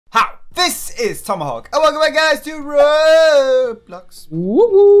This is Tomahawk, and welcome back, guys, to Roblox.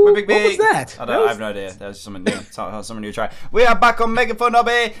 Woo-woo. With Big B. What was that? I have no idea. That was something new. Something new to try. We are back on Mega Fun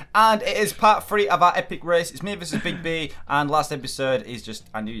Obby, and it is part 3 of our epic race. It's me versus Big B, and last episode is just.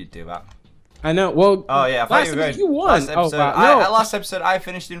 I knew you'd do that. I know. Well, oh yeah, I thought you were going. You won. Last episode, no. last episode, I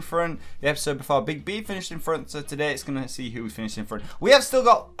finished in front. The episode before, Big B finished in front. So today, it's gonna see who finished in front. We have still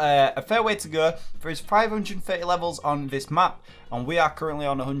got a fair way to go. There's 530 levels on this map, and we are currently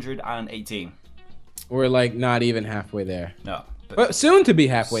on 118. We're like not even halfway there. No, but soon to be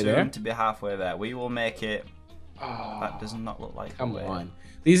halfway there. Soon to be halfway there. We will make it. Oh, that does not look like. Come on,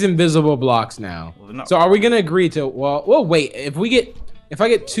 these invisible blocks now. Well, so are we gonna agree to? Well, wait. If I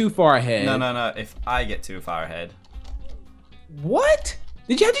get too far ahead. No. If I get too far ahead. What?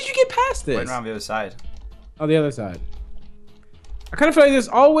 How did you get past this? Went around the other side. Oh, the other side. I kind of feel like there's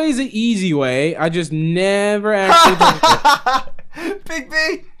always an easy way. I just never actually done it. Big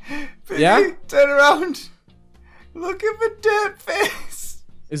B! Big yeah? B, turn around. Look at the dirt face.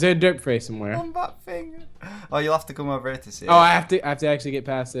 Is there a dirt face somewhere? On that thing. Oh, you'll have to come over here to see it. Oh, I have to actually get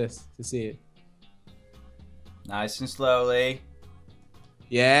past this to see it. Nice and slowly.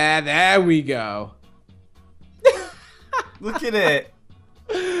 Yeah, there we go. Look at it.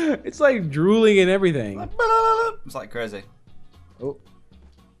 It's like drooling and everything. It's like crazy.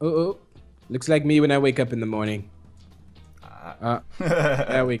 Oh. Looks like me when I wake up in the morning.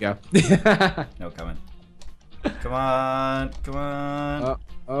 There we go. No comment. Come on.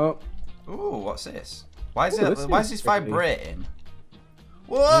 Oh. Ooh, what's this? Why is Ooh, why is this vibrating?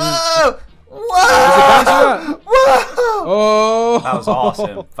 Whoa! Whoa! Oh! That was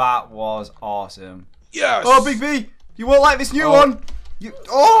awesome. That was awesome. Yes! Oh, Big B! You won't like this new one! Yes!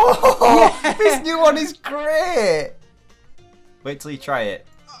 This new one is great! Wait till you try it.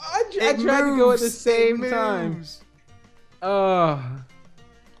 I tried to go at the same time. Oh.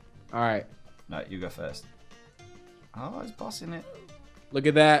 Alright. No, you go first. Oh, it's bossing it. Look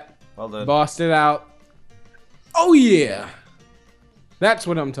at that. Well done. Bossed it out. Oh, yeah! That's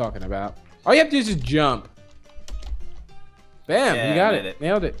what I'm talking about. All you have to do is just jump. Bam, you got it.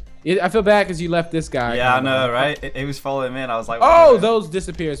 Nailed it. I feel bad because you left this guy. Yeah, I know, right? He was following me and I was like, oh, those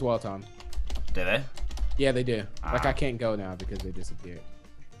disappear as well, Tom. Did they? Yeah, they do. Like, I can't go now because they disappeared.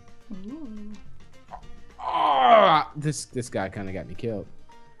 Oh, this guy kind of got me killed.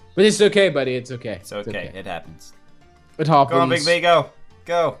 But it's okay, buddy. It's okay. It's okay. It happens. It happens. Go on, Big B, go.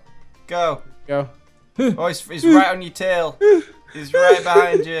 Go. Oh, he's right on your tail. He's right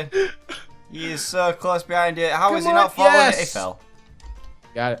behind you. He is so close behind you. How is he not falling? Yes. He fell.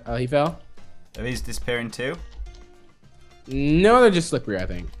 Got it. Oh, he fell? Are these disappearing too? No, they're just slippery, I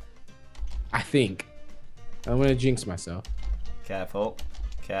think. I'm going to jinx myself. Careful.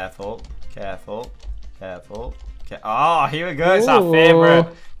 Oh, here we go. It's our favorite.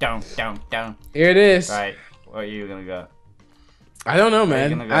 Down. Here it is. Right. Where are you going to go? I don't know,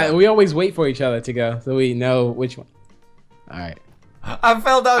 man. We always wait for each other to go so we know which one. All right. I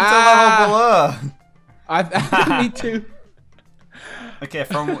fell down to level below. Me too. Okay,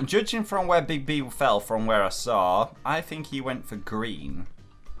 judging from where Big B fell from where I saw, I think he went for green.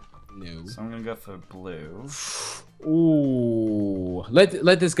 No. So I'm gonna go for blue. Ooh.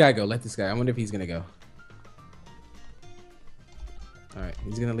 Let this guy go. Let this guy. I wonder if he's gonna go. All right,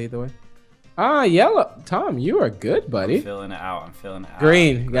 he's gonna lead the way. Ah, yellow. Tom, you are good, buddy. I'm feeling it out.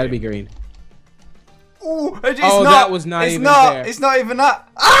 Green. You gotta be green. Ooh, that was not even fair. It's not even that.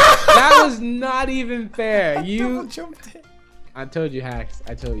 That was not even fair. You jumped it. I told you, Hacks.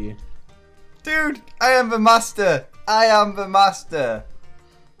 I told you. Dude, I am the master.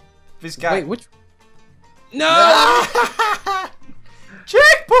 This guy. Wait, which? No!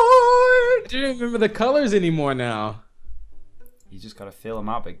 Checkpoint! I don't remember the colors anymore now. You just gotta feel them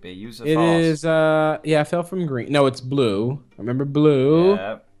out, Big B. Use the It force. is, yeah, I fell from green. No, it's blue. I remember blue.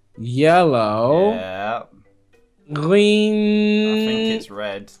 Yep. Yellow. Yeah. Green. I think it's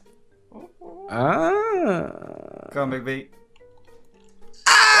red. Ah. Come on, Big B.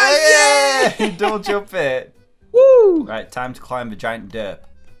 Ah, yeah! Don't jump it. Woo! Right, time to climb the giant derp.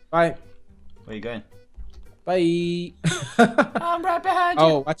 Bye. Where are you going? Bye. I'm right behind you.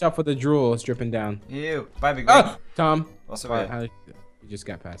 Oh, watch out for the drool. It's dripping down. Ew. Bye, Big B. Oh, Tom. What's up? You just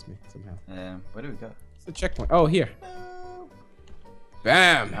got past me somehow. Where do we go? It's a checkpoint. Oh, here.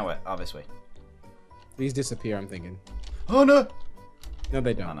 Bam. Now where? Oh, this way. These disappear, I'm thinking. Oh, no. No,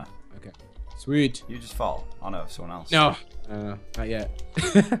 they don't. Oh, no. Okay. Sweet. You just fall. Oh, no. Someone else. No. Not yet.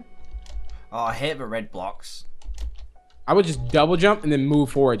 Oh, I hate the red blocks. I would just double jump and then move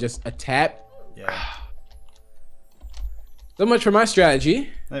forward. Just a tap. Yeah. So much for my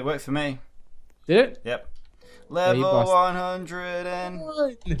strategy. It worked for me. Did it? Yep. Level 100 and...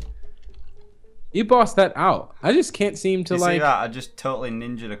 You bossed that out. I just can't seem to You like. see that? I just totally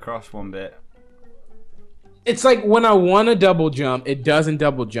ninja'd across one bit. It's like when I want to double jump, it doesn't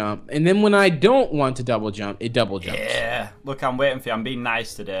double jump, and then when I don't want to double jump, it double jumps. Yeah. Look, I'm waiting for you. I'm being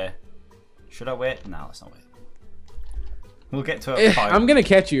nice today. Should I wait? No, let's not wait. We'll get to a point. I'm gonna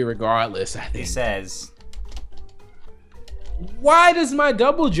catch you regardless. I He think. says. Why does my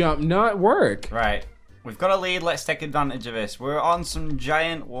double jump not work? Right. We've got a lead. Let's take advantage of this. We're on some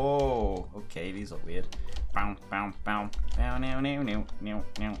giant. Whoa. Okay, these look weird. Bow, bow, bow. Bow, now, now, now, now,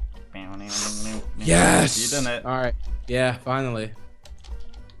 now. Bow, now, now, now. Yes. You done it. All right. Yeah. Finally.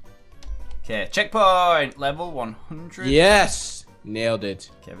 Okay. Checkpoint. Level 100. Yes. Nailed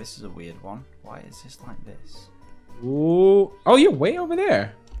it. Okay, this is a weird one. Why is this like this? Ooh. Oh, you're way over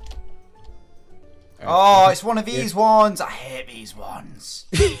there. Oh, it's one of these ones. I hate these ones.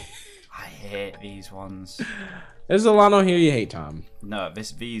 I hate these ones. There's a lot on here you hate, Tom. No,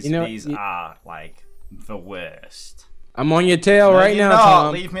 these are like the worst. I'm on your tail right now,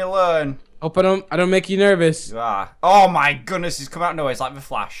 Tom. Leave me alone. Hope I don't make you nervous. You are. Oh my goodness, he's come out noise like the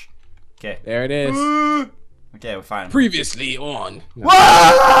Flash. Okay. There it is. Okay, we're fine. Previously on. No.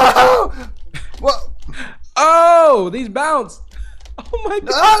 Whoa! What? Oh, these bounce. Oh my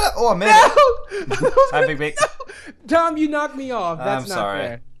god. Oh, I made it. No! Hi, Big Big. No! Tom, you knocked me off. That's I'm not sorry.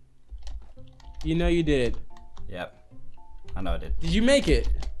 fair. You know you did. Yep. I know I did. Did you make it?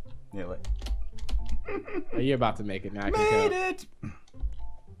 Nearly. Oh, you're about to make it now. I can Made tell. it.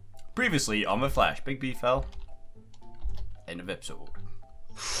 Previously on the Flash, Big B fell. End of episode.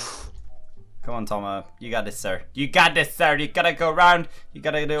 Come on, Tomo. You got this, sir. You got this, sir. You gotta go round. You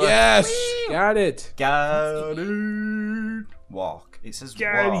gotta do it. Yes! Got it. Got it. Walk. It says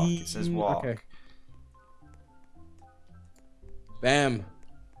Got walk. it. It says walk. Okay. Bam.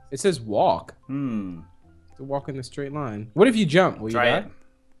 It says walk. To walk in a straight line. What if you jump? Will Try you die? it.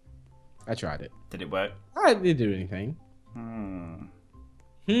 I tried it. Did it work? I didn't do anything.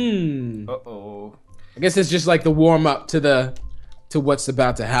 Uh-oh. I guess it's just like the warm up to what's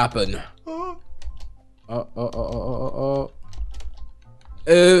about to happen. Oh.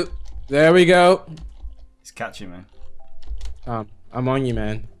 There we go. He's catching me. I'm on you,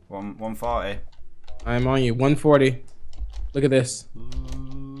 man. 140. I'm on you. 140. Look at this.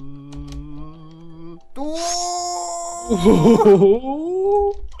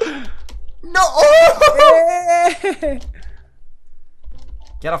 No!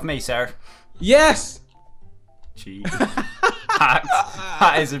 Get off me, sir. Yes. Cheat.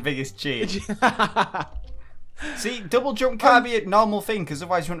 that is the biggest cheat. See, double jump can't be a normal thing because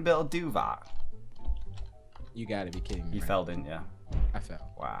otherwise you wouldn't be able to do that. You gotta be kidding me. You fell, didn't you? I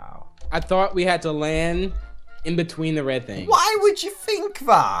fell. Wow. I thought we had to land in between the red things. Why would you think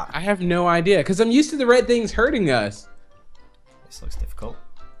that? I have no idea because I'm used to the red things hurting us. This looks difficult.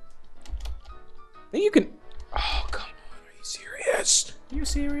 Then you can. Oh, come on. Are you serious? You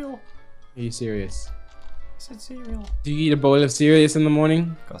cereal? Are you serious? I said cereal. Do you eat a bowl of cereal in the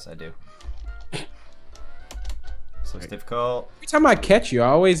morning? Of course I do. This looks difficult. Every time I catch you, I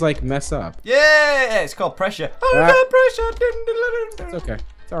always like mess up. Yeah, it's called pressure. Ah. Under pressure. It's okay.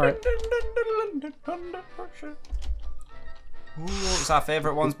 It's alright. Under pressure. Ooh, what's our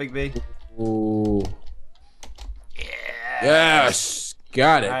favourite ones, Big B? Ooh. Yeah. Yes.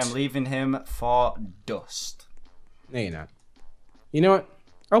 Got it. I am leaving him for dust. No, you're not. You know what?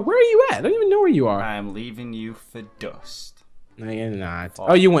 Oh, where are you at? I don't even know where you are. I am leaving you for dust. No, you're not.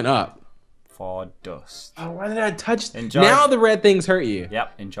 Oh, you went up. For dust. Oh, why did I touch? Enjoy. Now the red things hurt you.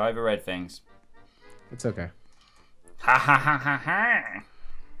 Yep, enjoy the red things. It's okay. Ha ha ha ha ha.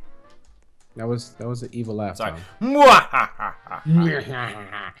 That was an evil laugh. Sorry. Tom. Mwahahaha.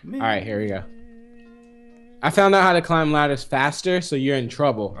 All right, here we go. I found out how to climb ladders faster, so you're in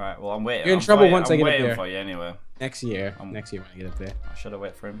trouble. Alright, well, I'm waiting. You're in trouble once I get up there. I'm waiting for you anyway. Next year. Next year when I get up there. Should I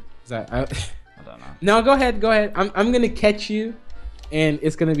wait for him? Is that, I don't know. No, go ahead. Go ahead. I'm gonna catch you, and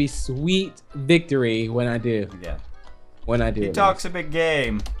it's gonna be sweet victory when I do. Yeah. When I do. He talks a big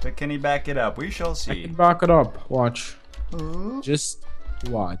game, but can he back it up? We shall see. Back it up. Watch. Just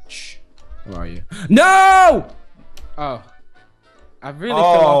watch. Where are you? No! Oh. I really fell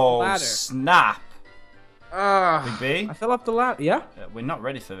off the ladder. Snap. Big B? I fell off the ladder. Yeah? We're not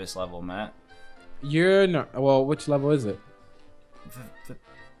ready for this level, mate. You're not. Well, which level is it?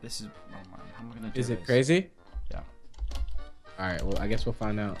 This is. Oh man, how am I gonna do this? Is it crazy? Yeah. Alright, well, I guess we'll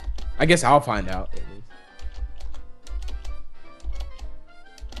find out. I guess I'll find out.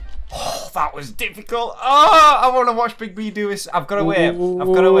 Oh, that was difficult. Oh, I want to watch Big B do this. I've got to wait. I've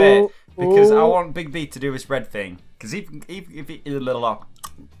got to wait. Because I want Big B to do this red thing. Because if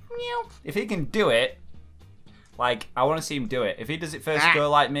he can do it, like, I want to see him do it. If he does it first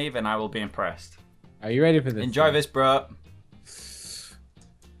go like me, then I will be impressed. Are you ready for this? Enjoy this, bro.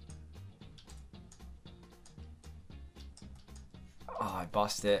 Oh, I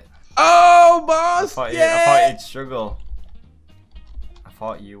bossed it. Oh, boss! I thought you'd struggle. I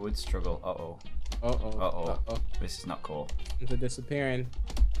thought you would struggle. Uh-oh. This is not cool. It's a disappearing.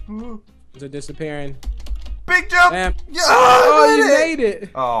 It's a disappearing. Big jump! Damn. Yeah, Oh, you made it!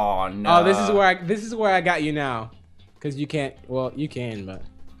 Oh no. Oh, this is where I got you now. Cause you can't. Well, you can, but.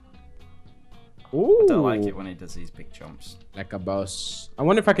 Ooh. I don't like it when he does these big jumps. Like a boss. I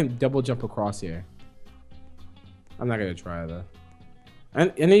wonder if I can double jump across here. I'm not gonna try though. I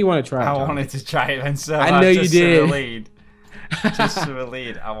know you want to try it, I John. wanted to try it, and so I know you did. For the lead. Just for the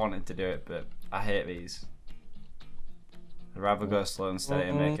lead, I wanted to do it, but I hate these. I'd rather go slow and steady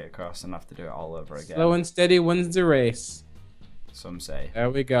and make it across and have to do it all over again. Slow and steady wins the race. Some say. There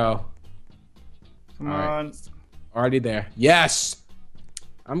we go. Come on. Right. Already there. Yes!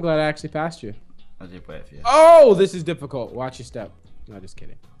 I'm glad I actually passed you. I did wait for you. Oh, this is difficult. Watch your step. No, just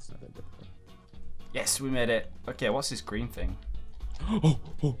kidding. It's not that difficult. Yes, we made it. Okay, what's this green thing?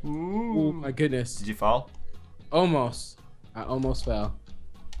 Oh my goodness. Did you fall? Almost. I almost fell.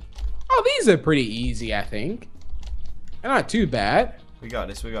 Oh, these are pretty easy, I think. They're not too bad. We got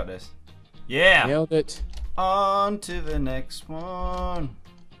this, we got this. Yeah! Nailed it. On to the next one.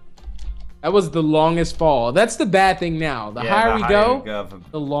 That was the longest fall. That's the bad thing now. The higher we go, the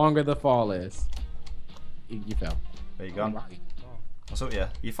the longer the fall is. You fell. There you go. What's up with you?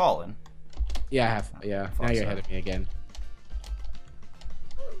 You falling? Yeah, I have. Yeah, now you're ahead of me again.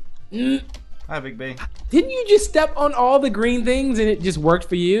 Hi, Big B. Didn't you just step on all the green things and it just worked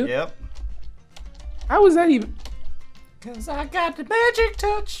for you? Yep. How was that even? Cause I got the magic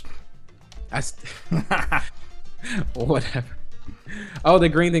touch. Whatever. Oh, the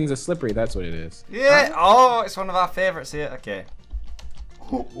green things are slippery. That's what it is. Yeah. Oh, it's one of our favorites here. Okay.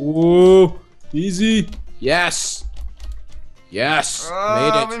 Ooh, easy. Yes. Yes. Oh, made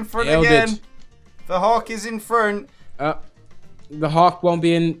it. I'm in front Nailed again. it. The hawk is in front. The hawk won't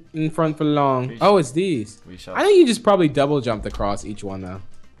be in front for long. Oh, it's these. I think you just probably double jumped across each one though.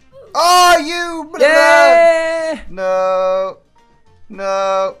 Oh, you! Yeah! No.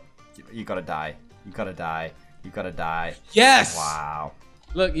 No. You gotta die. You gotta die. You gotta die. Yes! Wow.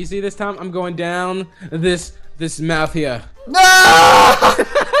 Look, you see this time? I'm going down this mouth here. No!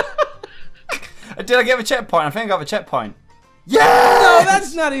 Did I get a checkpoint? I think I got a checkpoint. Yeah! No,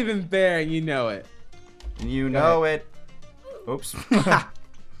 that's not even fair, and you know it. And you know it. Oops.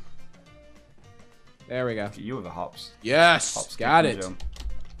 There we go. You with the hops. Yes, Hops, got it. Jump.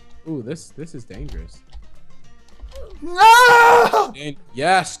 Ooh, this is dangerous. No!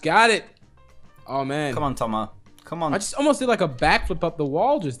 Yes, got it. Oh man. Come on, Tomo. Come on. I just almost did like a backflip up the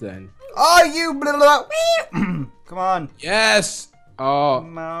wall just then. Oh, you! Blah, blah, blah. Come on. Yes. Oh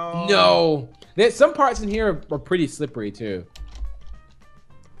No. no. There's some parts in here are pretty slippery too.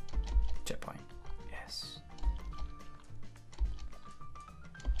 Checkpoint. Yes.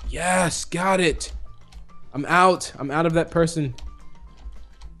 Yes, got it. I'm out. I'm out of that person.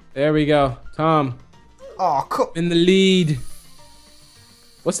 There we go. Tom. Oh, cool. In the lead.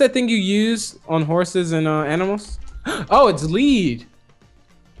 What's that thing you use on horses and animals? Oh, it's lead.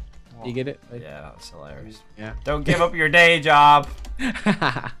 Oh, You get it? yeah, that's hilarious. Yeah. Don't give up your day job.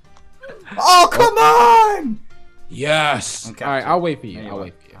 Oh, come on! Yes. All right, I'll wait for you. I'll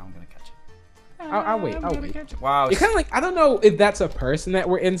wait for you. I'm gonna catch it. I'll wait. I'll wait. Wow. You're kind of like, I don't know if that's a person that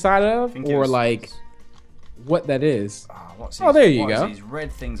we're inside of or like what that is. Oh, what's Oh, there you what go. Is these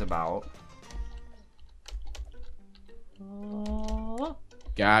red things about?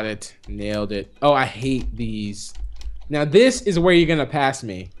 Got it. Nailed it. Oh, I hate these. Now this is where you're gonna pass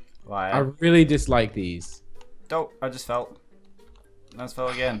me. Why? I really dislike these. Don't. I just fell. I just fell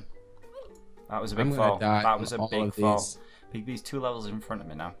again. That was a big I'm fall. gonna die That was a on all big of fall. these. Big B's 2 levels in front of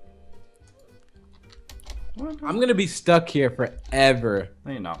me now. I'm gonna be stuck here forever.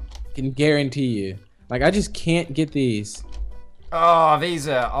 No, you're not. I can guarantee you. Like, I just can't get these. Oh, these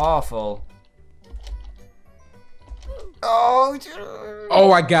are awful. Oh,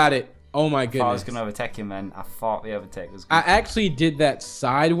 Oh, I got it. Oh my I thought I was goodness. gonna overtake him then. I thought the overtake was I gonna actually did that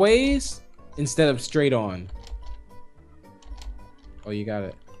sideways instead of straight on. Oh, you got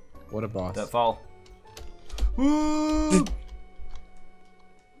it. What a boss. Don't fall. Woo!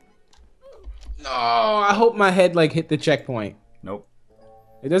 No, I hope my head like hit the checkpoint. Nope.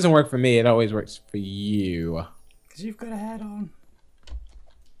 It doesn't work for me. It always works for you. Because you've got a head on.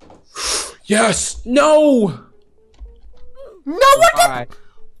 Yes. No. No, what Bye.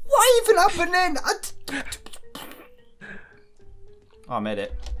 What even happened then? Oh, I made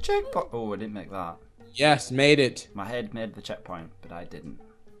it. Checkpoint. Oh, I didn't make that. Yes, made it. My head made the checkpoint, but I didn't.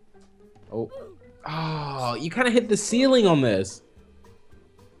 Oh, Oh, you kind of hit the ceiling on this.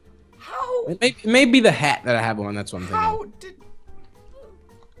 How? It may be the hat that I have on. That's what I'm thinking. How did?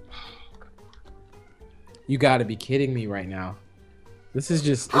 You gotta be kidding me right now. This is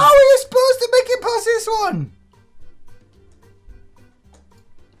just... How are you supposed to make it past this one?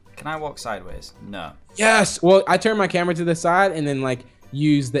 Can I walk sideways? No. Yes! Well, I turn my camera to the side and then, like,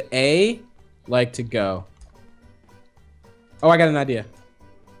 use the A, like, to go. Oh, I got an idea.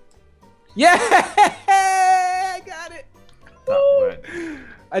 Yeah! I got it! That worked.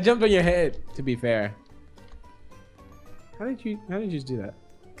 I jumped on your head, to be fair. How did you just do that?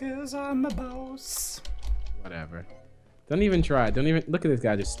 'Cause I'm a boss. Whatever. Don't even try. Don't even look at this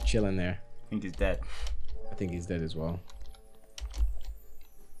guy just chilling there. I think he's dead. I think he's dead as well.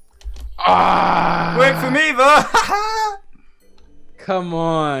 Ah! Work for me, though. Come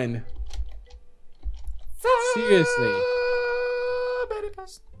on. Seriously.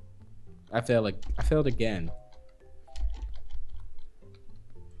 I failed again.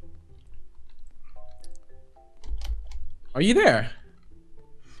 Are you there?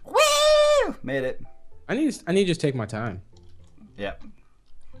 Woo! Made it. I need to just take my time. Yep.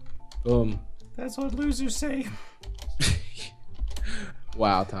 Boom. That's what losers say.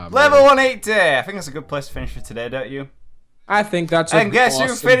 Wow, Tom. Level 180. I think that's a good place to finish for today, don't you? I think that's. And guess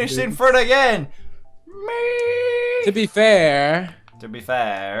who finished in front again? Me. To be fair. To be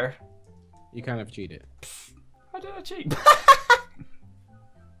fair. You kind of cheated. How did I cheat?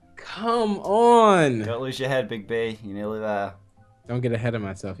 Come on. Don't lose your head, Big B. You're nearly there. Don't get ahead of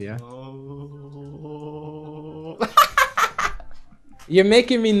myself, yeah? Oh. You're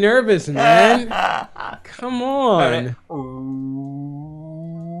making me nervous, man. Come on.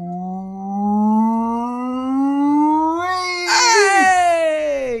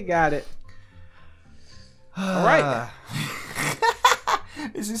 Hey! Got it. All right.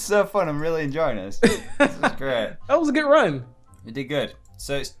 This is so fun. I'm really enjoying this. This is great. That was a good run. You did good.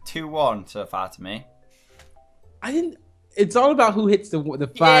 So it's 2-1 so far to me. I didn't. It's all about who hits the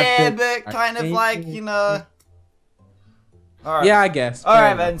 5. Yeah, but kind of like, you know. All right. Yeah, I guess. All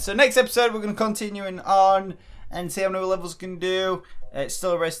right, then. So next episode, we're going to continue on and see how many levels we can do. It's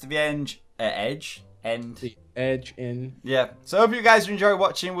still a race to the end. The edge in. Yeah. So I hope you guys enjoy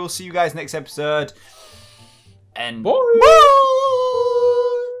watching. We'll see you guys next episode. And Bye. bye.